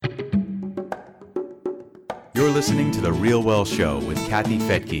You're listening to The Real Wealth Show with Kathy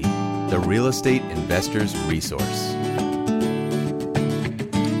Fettke, the real estate investor's resource.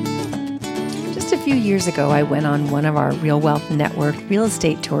 Just a few years ago, I went on one of our Real Wealth Network real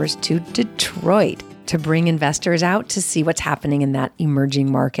estate tours to Detroit to bring investors out to see what's happening in that emerging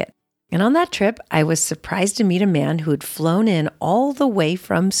market. And on that trip, I was surprised to meet a man who had flown in all the way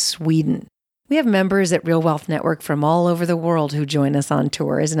from Sweden. We have members at Real Wealth Network from all over the world who join us on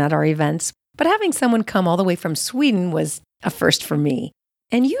tours and at our events. But having someone come all the way from Sweden was a first for me.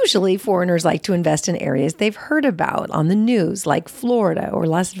 And usually foreigners like to invest in areas they've heard about on the news, like Florida or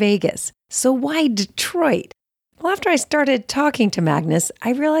Las Vegas. So why Detroit? Well, after I started talking to Magnus,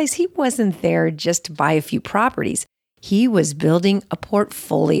 I realized he wasn't there just to buy a few properties. He was building a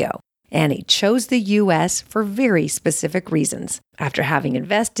portfolio, and he chose the U.S. for very specific reasons, after having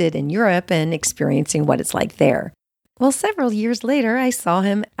invested in Europe and experiencing what it's like there. Well, several years later, I saw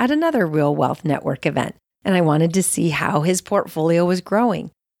him at another Real Wealth Network event, and I wanted to see how his portfolio was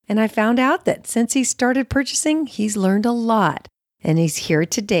growing. And I found out that since he started purchasing, he's learned a lot, and he's here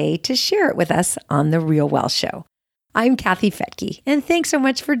today to share it with us on The Real Wealth Show. I'm Kathy Fettke, and thanks so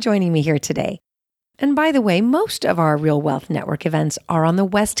much for joining me here today. And by the way, most of our Real Wealth Network events are on the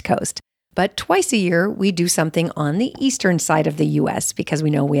West Coast. But twice a year, we do something on the eastern side of the U.S. because we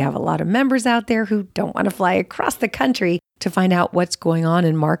know we have a lot of members out there who don't want to fly across the country to find out what's going on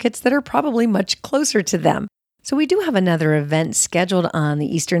in markets that are probably much closer to them. So we do have another event scheduled on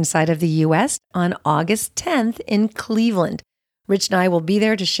the eastern side of the U.S. on August 10th in Cleveland. Rich and I will be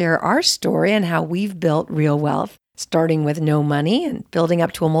there to share our story and how we've built real wealth, starting with no money and building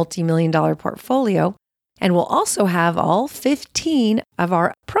up to a multi-million-dollar portfolio. And we'll also have all 15 of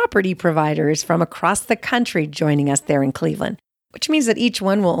our property providers from across the country joining us there in Cleveland, which means that each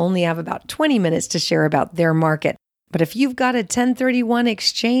one will only have about 20 minutes to share about their market. But if you've got a 1031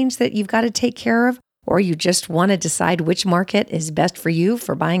 exchange that you've got to take care of, or you just want to decide which market is best for you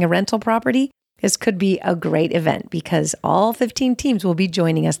for buying a rental property, this could be a great event because all 15 teams will be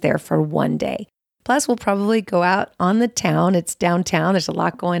joining us there for one day. Plus, we'll probably go out on the town. It's downtown. There's a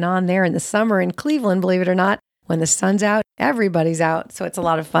lot going on there in the summer in Cleveland, believe it or not. When the sun's out, everybody's out. So it's a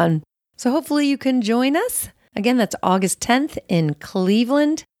lot of fun. So hopefully you can join us. Again, that's August 10th in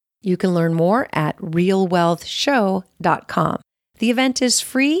Cleveland. You can learn more at realwealthshow.com. The event is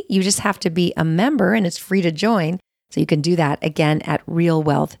free. You just have to be a member and it's free to join. So you can do that again at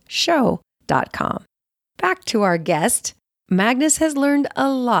realwealthshow.com. Back to our guest. Magnus has learned a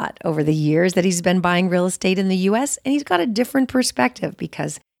lot over the years that he's been buying real estate in the U.S., and he's got a different perspective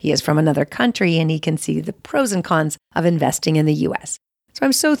because he is from another country and he can see the pros and cons of investing in the U.S. So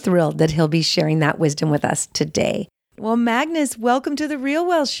I'm so thrilled that he'll be sharing that wisdom with us today. Well, Magnus, welcome to The Real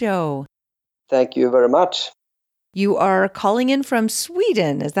Wealth Show. Thank you very much. You are calling in from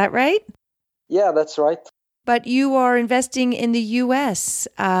Sweden, is that right? Yeah, that's right. But you are investing in the U.S.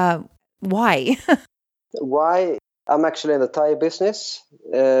 Why? Why? I'm actually in the tire business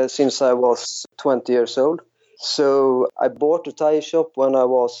since I was 20 years old. So I bought a tire shop when I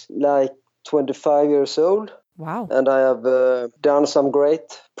was like 25 years old. Wow. And I have done some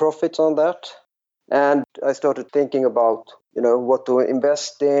great profits on that. And I started thinking about, what to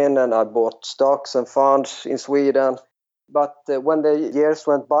invest in. And I bought stocks and funds in Sweden. But when the years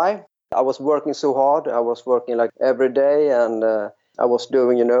went by, I was working so hard. I was working like every day and I was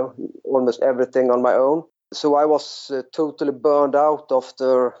doing, almost everything on my own. So I was totally burned out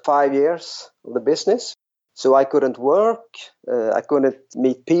after 5 years of the business. So I couldn't work. I couldn't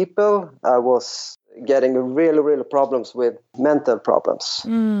meet people. I was getting really, really problems with mental problems.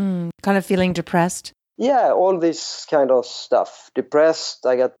 Kind of feeling depressed? Yeah, all this kind of stuff. Depressed.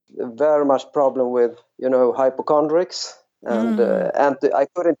 I got very much problem with, hypochondriacs. And I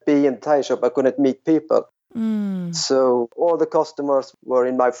couldn't be in the tire shop. I couldn't meet people. So all the customers were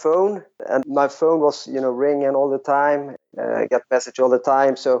in my phone and my phone was, ringing all the time. I got message all the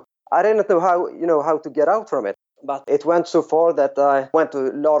time. So I didn't know how to get out from it. But it went so far that I went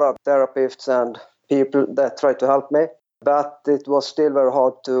to a lot of therapists and people that tried to help me. But it was still very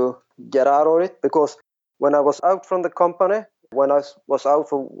hard to get out of it because when I was out from the company, when I was out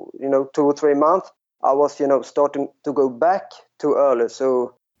for, 2 or 3 months, I was, starting to go back too early.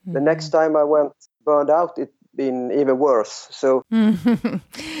 So the next time I went burned out, it been even worse. So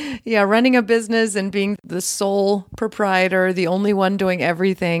yeah, running a business and being the sole proprietor, the only one doing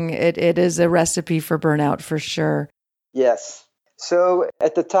everything, it is a recipe for burnout for sure. Yes. So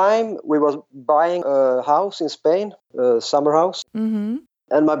at the time we was buying a house in Spain, a summer house. Mm-hmm.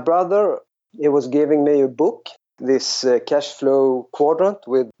 And my brother, he was giving me a book, this cash flow quadrant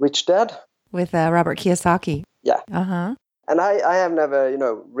with Rich Dad. With Robert Kiyosaki. Yeah. Uh-huh. And I have never,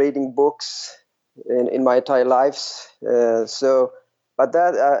 reading books in my entire lives. But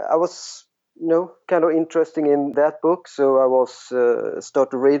that I was, kind of interested in that book, so I was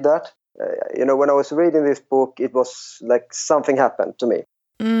start to read that. When I was reading this book, it was like something happened to me.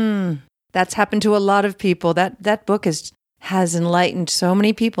 That's happened to a lot of people. That book has enlightened so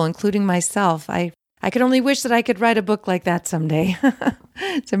many people, including myself. I could only wish that I could write a book like that someday.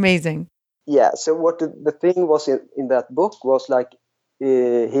 It's amazing. Yeah. So what the thing was in that book was like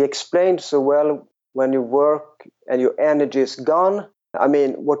he explained so well, when you work and your energy is gone. I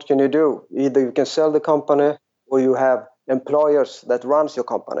mean, what can you do? Either you can sell the company or you have employers that runs your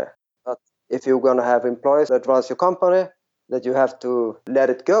company. But if you're going to have employers that runs your company, that you have to let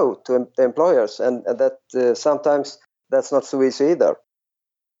it go to the employers. And that sometimes that's not so easy either.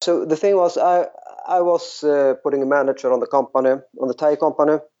 So the thing was, I was putting a manager on the company, on the tire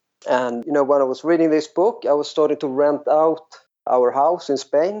company. And, when I was reading this book, I was starting to rent out our house in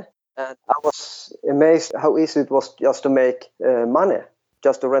Spain. And I was amazed how easy it was just to make money,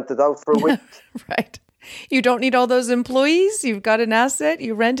 just to rent it out for a week. Right. You don't need all those employees. You've got an asset,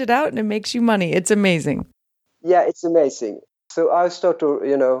 you rent it out, and it makes you money. It's amazing. Yeah, it's amazing. So I start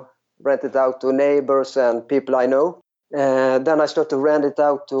to, rent it out to neighbors and people I know. Then I start to rent it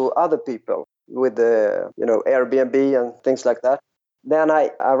out to other people with, Airbnb and things like that. Then I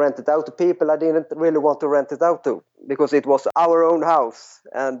rent it out to people I didn't really want to rent it out to because it was our own house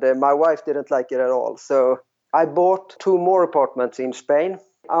and my wife didn't like it at all. So I bought 2 more apartments in Spain.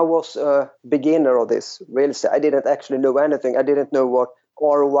 I was a beginner of this real estate. I didn't actually know anything. I didn't know what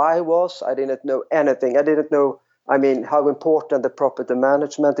ROI was. I didn't know anything. I didn't know, how important the property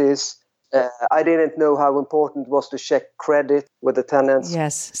management is. I didn't know how important it was to check credit with the tenants.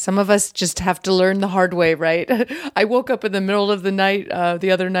 Yes. Some of us just have to learn the hard way, right? I woke up in the middle of the night the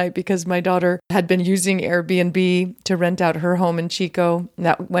other night because my daughter had been using Airbnb to rent out her home in Chico. And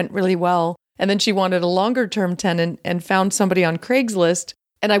that went really well. And then she wanted a longer term tenant and found somebody on Craigslist.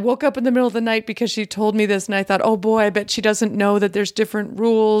 And I woke up in the middle of the night because she told me this. And I thought, oh boy, I bet she doesn't know that there's different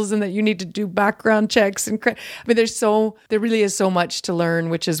rules and that you need to do background checks. And there really is so much to learn,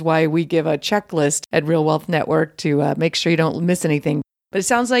 which is why we give a checklist at Real Wealth Network to make sure you don't miss anything. But it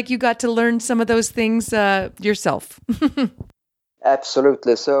sounds like you got to learn some of those things yourself.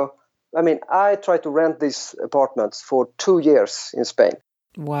 Absolutely. So, I tried to rent these apartments for 2 years in Spain.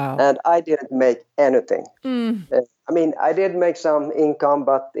 Wow. And I didn't make anything. I did make some income,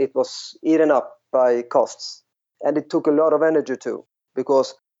 but it was eaten up by costs. And it took a lot of energy too,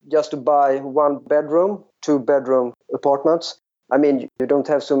 because just to buy 1 bedroom, 2-bedroom apartments, you don't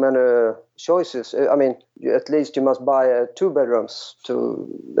have so many choices. At least you must buy 2 bedrooms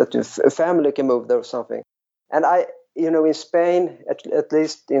that a family can move there or something. And in Spain, at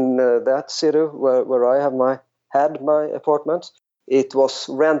least in that city where I had my apartments, it was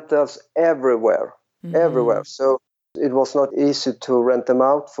rentals everywhere. So it was not easy to rent them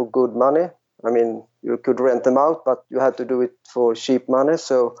out for good money. You could rent them out, but you had to do it for cheap money.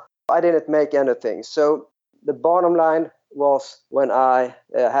 So I didn't make anything. So the bottom line was when I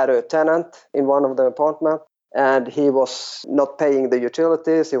had a tenant in one of the apartments and he was not paying the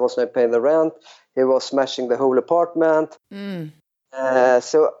utilities, he was not paying the rent, he was smashing the whole apartment. And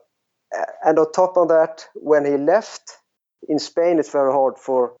on top of that, when he left, in Spain, it's very hard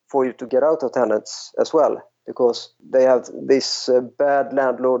for you to get out of tenants as well because they have these bad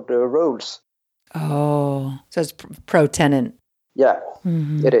landlord rules. Oh, so it's pro-tenant. Yeah,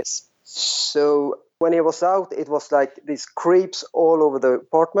 It is. So when he was out, it was like these creeps all over the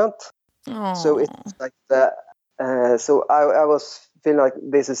apartment. Oh. So it was like that. So I was feeling like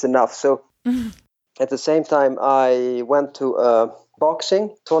this is enough. So at the same time, I went to a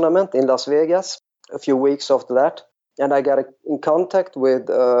boxing tournament in Las Vegas a few weeks after that. And I got in contact with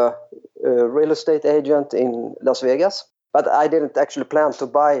a real estate agent in Las Vegas. But I didn't actually plan to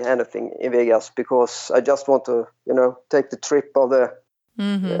buy anything in Vegas because I just want to, take the trip of the...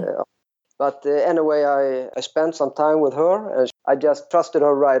 But anyway, I spent some time with her and I just trusted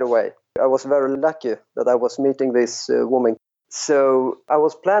her right away. I was very lucky that I was meeting this woman. So I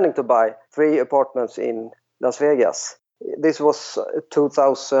was planning to buy 3 apartments in Las Vegas. This was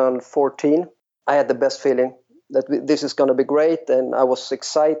 2014. I had the best feeling that this is going to be great. And I was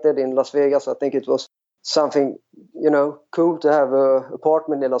excited in Las Vegas. I think it was something, cool to have an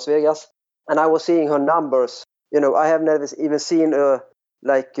apartment in Las Vegas. And I was seeing her numbers. I have never even seen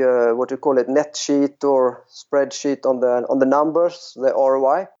what you call it, net sheet or spreadsheet on the numbers, the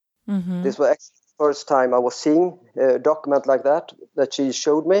ROI. This was actually the first time I was seeing a document like that she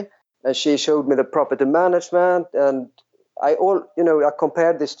showed me. And she showed me the property management and I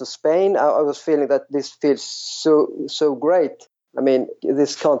compared this to Spain. I was feeling that this feels so great I mean,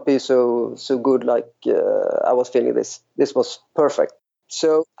 this can't be so good like I was feeling this. This was perfect.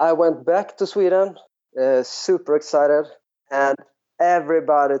 So I went back to Sweden, super excited, and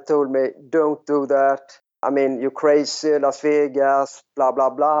everybody told me, don't do that. I mean, you're crazy, Las Vegas, blah,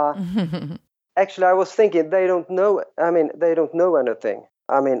 blah, blah. Actually, I was thinking they don't know. I mean, they don't know anything.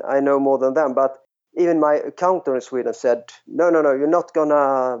 I mean, I know more than them, but even my accountant in Sweden said, no, you're not going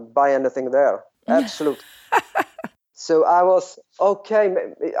to buy anything there. Absolutely. So I was, okay.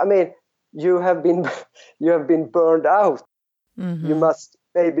 I mean, you have been burned out. Mm-hmm. You must,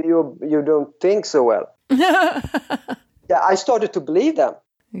 maybe you don't think so well. Yeah, I started to believe them.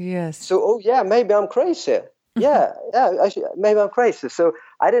 Yes. So, maybe I'm crazy. Maybe I'm crazy. So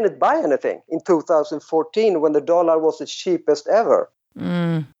I didn't buy anything in 2014 when the dollar was the cheapest ever.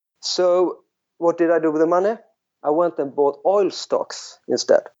 Mm. So what did I do with the money? I went and bought oil stocks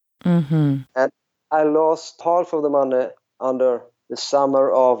instead. Mm-hmm. And I lost half of the money under the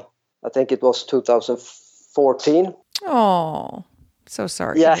summer of, I think it was 2014. Oh, so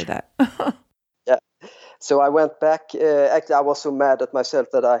sorry to hear that. Yeah. So I went back. Actually, I was so mad at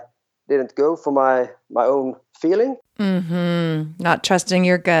myself that I didn't go for my own feeling. Mm-hmm. Not trusting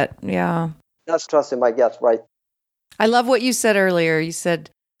your gut. Yeah. That's trusting my gut, right? I love what you said earlier. You said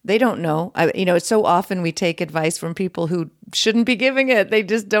they don't know. It's so often we take advice from people who shouldn't be giving it. They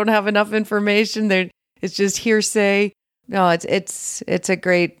just don't have enough information. It's just hearsay. No, it's a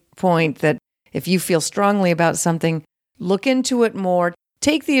great point that if you feel strongly about something, look into it more.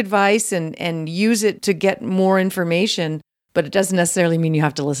 Take the advice and use it to get more information, but it doesn't necessarily mean you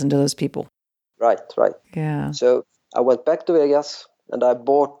have to listen to those people. Right. Yeah. So I went back to Vegas and I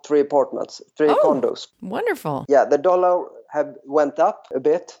bought 3 apartments, 3 condos. Wonderful. Yeah, the dollar went up a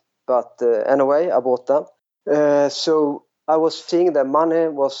bit, but anyway, I bought them. So I was seeing that money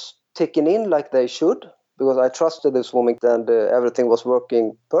was ticking in like they should, because I trusted this woman and everything was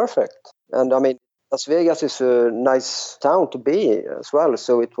working perfect. And I mean, Las Vegas is a nice town to be as well.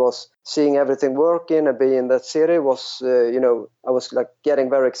 So it was seeing everything working and being in that city was, I was like getting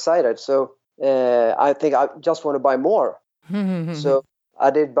very excited. So I think I just want to buy more. So I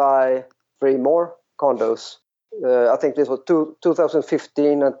did buy 3 more condos. I think this was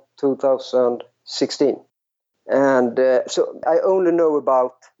 2015 and 2016. And so I only know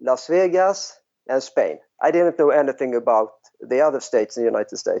about Las Vegas and Spain. I didn't know anything about the other states in the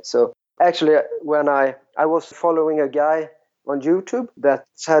United States. So actually, when I was following a guy on YouTube that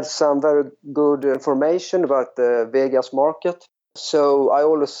had some very good information about the Vegas market. So I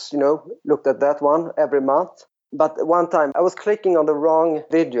always, looked at that one every month. But one time I was clicking on the wrong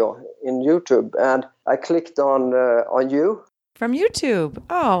video in YouTube and I clicked on you. From YouTube.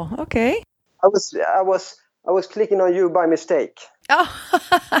 Oh, okay. I was clicking on you by mistake. Oh.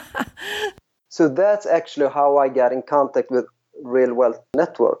 So that's actually how I got in contact with Real Wealth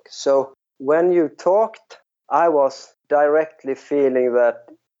Network. So when you talked, I was directly feeling that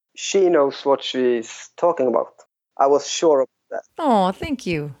she knows what she's talking about. I was sure of that. Oh, thank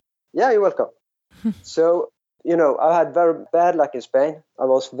you. Yeah, you're welcome. So, I had very bad luck in Spain. I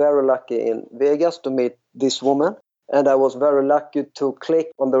was very lucky in Vegas to meet this woman. And I was very lucky to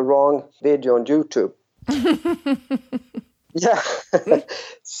click on the wrong video on YouTube. Yeah.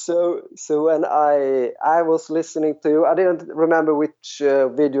 So when I was listening to you, I didn't remember which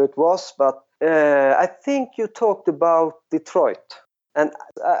video it was, but I think you talked about Detroit. And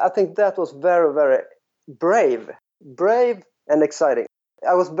I think that was very, very brave and exciting.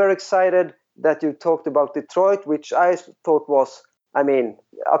 I was very excited that you talked about Detroit, which I thought was,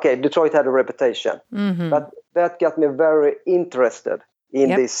 Detroit had a reputation. Mm-hmm. But that got me very interested in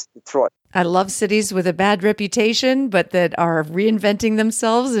this Detroit. I love cities with a bad reputation, but that are reinventing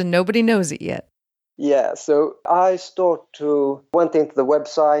themselves and nobody knows it yet. Yeah, so I went into the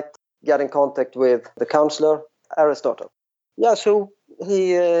website, got in contact with the counselor, Aristotle. Yeah, so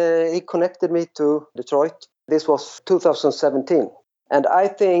he connected me to Detroit. This was 2017. And I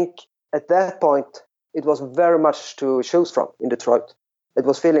think at that point, it was very much to choose from in Detroit. It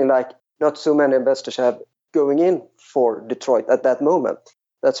was feeling like not so many investors have going in for Detroit at that moment.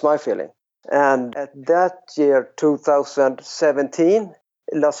 That's my feeling. And at that year, 2017,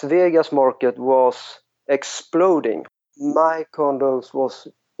 Las Vegas market was exploding. My condos was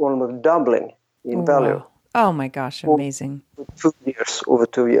almost doubling in value. Wow. Oh my gosh, amazing. Over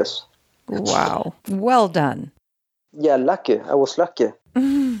 2 years. Wow. Well done. Yeah, lucky. I was lucky.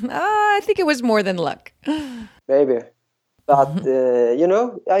 I think it was more than luck. Maybe. But,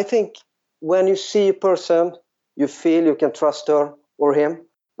 I think when you see a person, you feel you can trust her or him,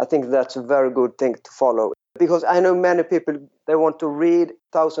 I think that's a very good thing to follow. Because I know many people, they want to read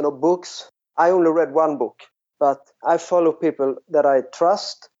thousands of books. I only read 1 book. but I follow people that I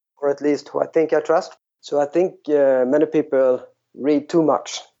trust, or at least who I think I trust. So I think many people read too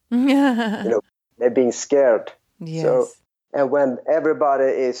much. They're being scared. Yes. So, and when everybody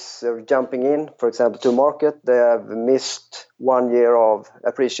is jumping in, for example, to market, they have missed 1 year of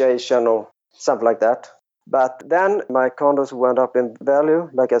appreciation or something like that. But then my condos went up in value,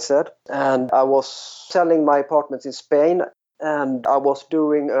 like I said, and I was selling my apartments in Spain, and I was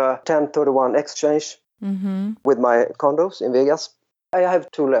doing a 1031 exchange with my condos in Vegas. I have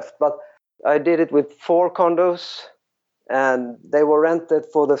 2 left, but I did it with 4 condos, and they were rented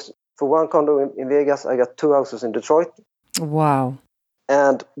for 1 condo in Vegas. I got 2 houses in Detroit. Wow.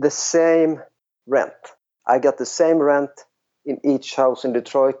 And the same rent. I got the same rent in each house in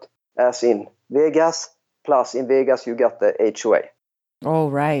Detroit as in Vegas. Plus, in Vegas, you got the HOA. Oh,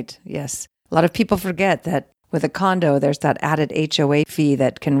 right. Yes. A lot of people forget that with a condo, there's that added HOA fee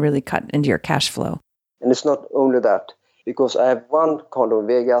that can really cut into your cash flow. And it's not only that, because I have 1 condo in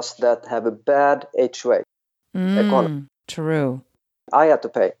Vegas that have a bad HOA. True. I had to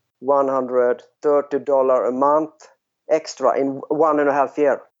pay $130 a month extra in 1.5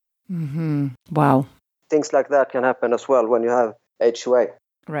 years. Wow. Things like that can happen as well when you have HOA.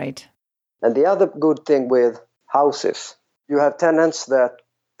 Right. And the other good thing with houses, you have tenants that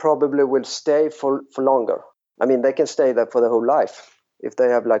probably will stay for longer. I mean, they can stay there for their whole life if they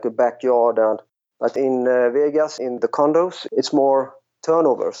have like a backyard. But in Vegas, in the condos, it's more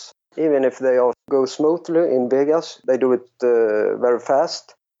turnovers. Even if they all go smoothly in Vegas, they do it very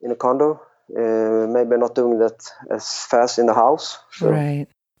fast in a condo. Maybe not doing that as fast in the house. So. Right.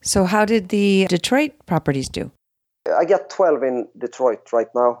 So how did the Detroit properties do? I got 12 in Detroit right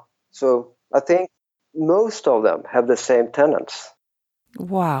now. So I think most of them have the same tenants.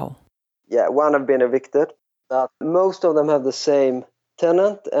 Wow. Yeah, 1 have been evicted. But most of them have the same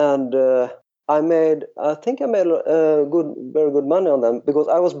tenant. And I think I made very good money on them, because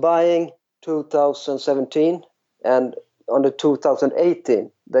I was buying 2017, and on the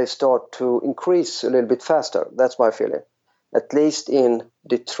 2018, they start to increase a little bit faster. That's my feeling, at least in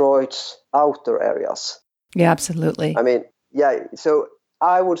Detroit's outer areas. Yeah, absolutely. I mean, yeah, so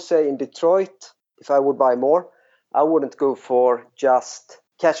I would say in Detroit, if I would buy more, I wouldn't go for just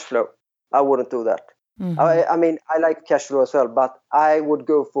cash flow. I wouldn't do that. I mean, I like cash flow as well, but I would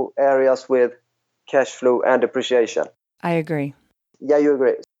go for areas with cash flow and appreciation. I agree. Yeah, you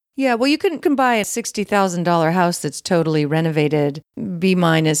agree. Yeah, well, you can buy a $60,000 house that's totally renovated,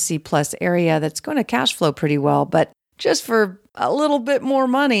 B- C+ area that's going to cash flow pretty well. But just for a little bit more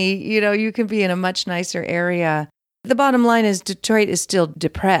money, you can be in a much nicer area. The bottom line is Detroit is still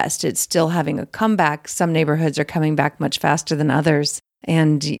depressed. It's still having a comeback. Some neighborhoods are coming back much faster than others.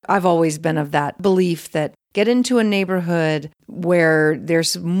 And I've always been of that belief that get into a neighborhood where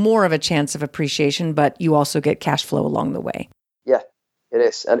there's more of a chance of appreciation, but you also get cash flow along the way. Yeah, it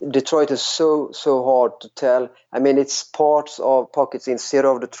is. And Detroit is so hard to tell. I mean, it's pockets in city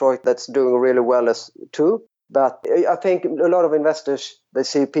of Detroit that's doing really well as too. But I think a lot of investors, they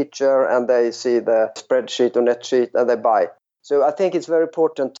see a picture and they see the spreadsheet or net sheet and they buy. So I think it's very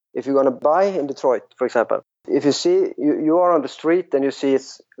important if you're going to buy in Detroit, for example. If you see you are on the street and you see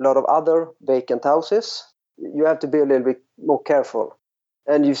it's a lot of other vacant houses, you have to be a little bit more careful.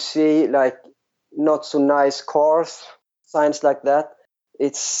 And you see like not so nice cars, signs like that.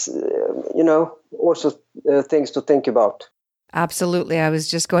 It's, also things to think about. Absolutely. I was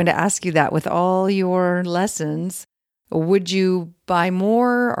just going to ask you that with all your lessons. Would you buy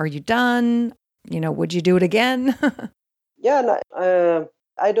more? Are you done? Would you do it again? Yeah,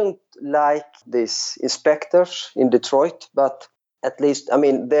 I don't like these inspectors in Detroit, but at least, I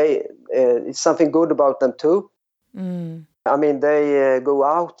mean, it's something good about them too. I mean, they go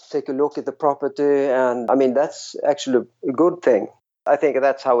out, take a look at the property, and I mean, that's actually a good thing. I think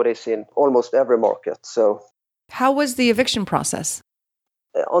that's how it is in almost every market. So, how was the eviction process?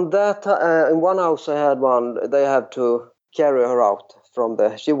 On that, in one house I had one, they had to carry her out from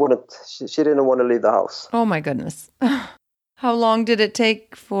there. She didn't want to leave the house. Oh my goodness. How long did it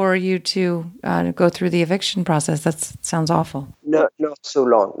take for you to go through the eviction process? That sounds awful. No, not so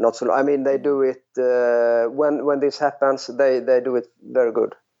long. I mean, they do it when this happens. They do it very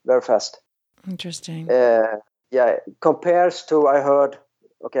good, very fast. Interesting. Yeah, compares to I heard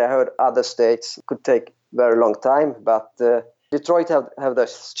other states could take very long time, but Detroit have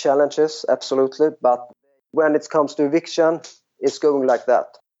those challenges absolutely. But when it comes to eviction, it's going like that.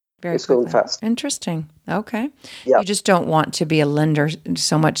 It's going fast. Interesting. Okay. Yeah. You just don't want to be a lender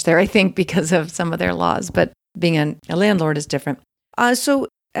so much there, I think, because of some of their laws. But being a landlord is different. So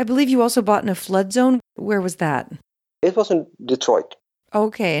I believe you also bought in a flood zone. Where was that? It was in Detroit.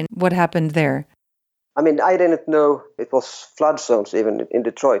 Okay. And what happened there? I mean, I didn't know it was flood zones even in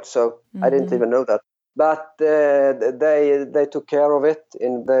Detroit, so I didn't even know that. But they took care of it,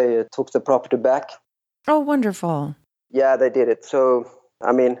 and they took the property back. Oh, wonderful. Yeah, they did it. So,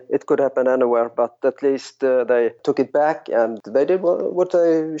 I mean, it could happen anywhere, but at least they took it back, and they did what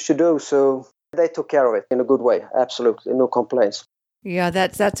they should do. So they took care of it in a good way. Absolutely, no complaints. Yeah,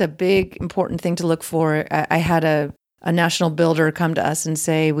 that's a big, important thing to look for. I had a national builder come to us and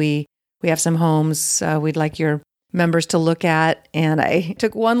say, we have some homes we'd like your members to look at. And I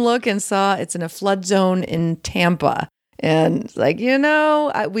took one look and saw it's in a flood zone in Tampa. And it's like,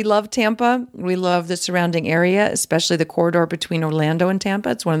 we love Tampa. We love the surrounding area, especially the corridor between Orlando and Tampa.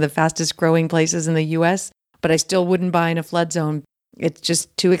 It's one of the fastest growing places in the U.S., but I still wouldn't buy in a flood zone. It's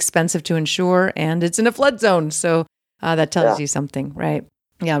just too expensive to insure, and it's in a flood zone. So that tells you something, right?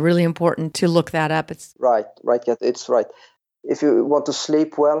 Yeah, really important to look that up. It's right. It's right. If you want to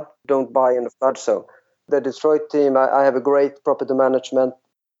sleep well, don't buy in a flood zone. The Detroit team, I have a great property management.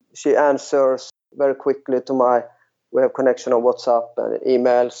 She answers very quickly to we have connection on WhatsApp and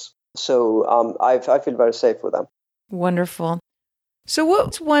emails. So I feel very safe with them. Wonderful. So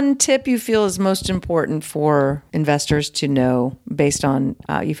what's one tip you feel is most important for investors to know based on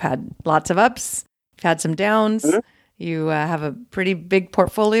you've had lots of ups, you've had some downs, you have a pretty big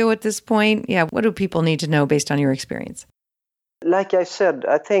portfolio at this point. Yeah, what do people need to know based on your experience? Like I said,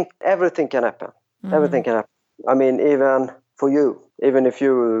 I think everything can happen. Everything can happen. I mean, even for you, even if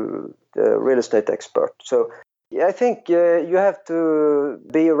you're the real estate expert. So I think you have to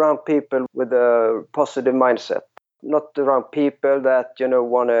be around people with a positive mindset, not around people that,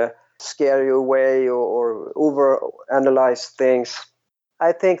 want to scare you away or overanalyze things.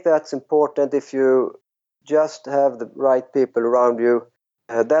 I think that's important if you just have the right people around you.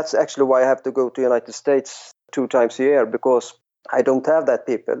 That's actually why I have to go to the United States 2 times a year, because I don't have that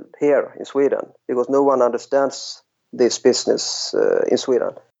people here in Sweden, because no one understands this business in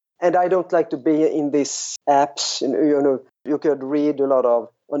Sweden. And I don't like to be in these apps. You could read a lot of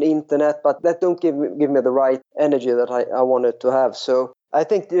on the internet, but that don't give me the right energy that I wanted to have. So I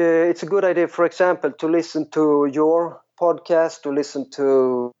think it's a good idea, for example, to listen to your podcast, to listen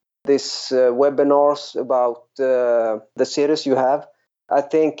to these webinars about the series you have. I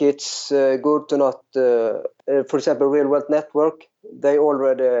think it's good to not, for example, Real Wealth Network, they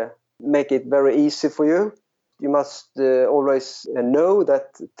already make it very easy for you. You must always know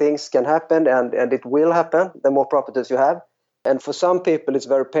that things can happen and it will happen, the more properties you have. And for some people, it's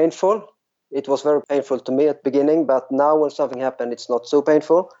very painful. It was very painful to me at the beginning, but now when something happened, it's not so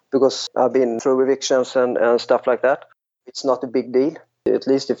painful because I've been through evictions and stuff like that. It's not a big deal, at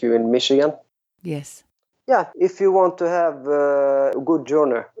least if you're in Michigan. Yes. Yeah, if you want to have a good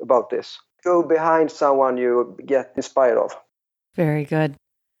journey about this, go behind someone you get inspired of. Very good.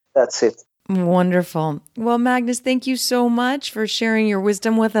 That's it. Wonderful. Well, Magnus, thank you so much for sharing your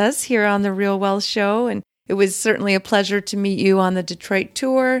wisdom with us here on the Real Wealth Show. And it was certainly a pleasure to meet you on the Detroit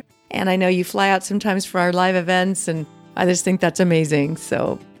tour. And I know you fly out sometimes for our live events, and I just think that's amazing.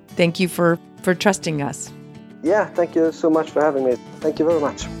 So thank you for trusting us. Yeah, thank you so much for having me. Thank you very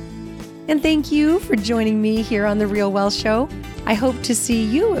much. And thank you for joining me here on The Real Wealth Show. I hope to see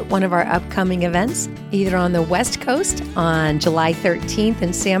you at one of our upcoming events, either on the West Coast on July 13th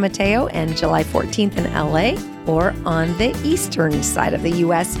in San Mateo and July 14th in LA, or on the eastern side of the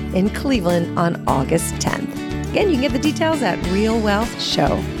U.S. in Cleveland on August 10th. Again, you can get the details at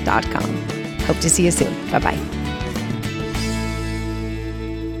realwealthshow.com. Hope to see you soon. Bye-bye.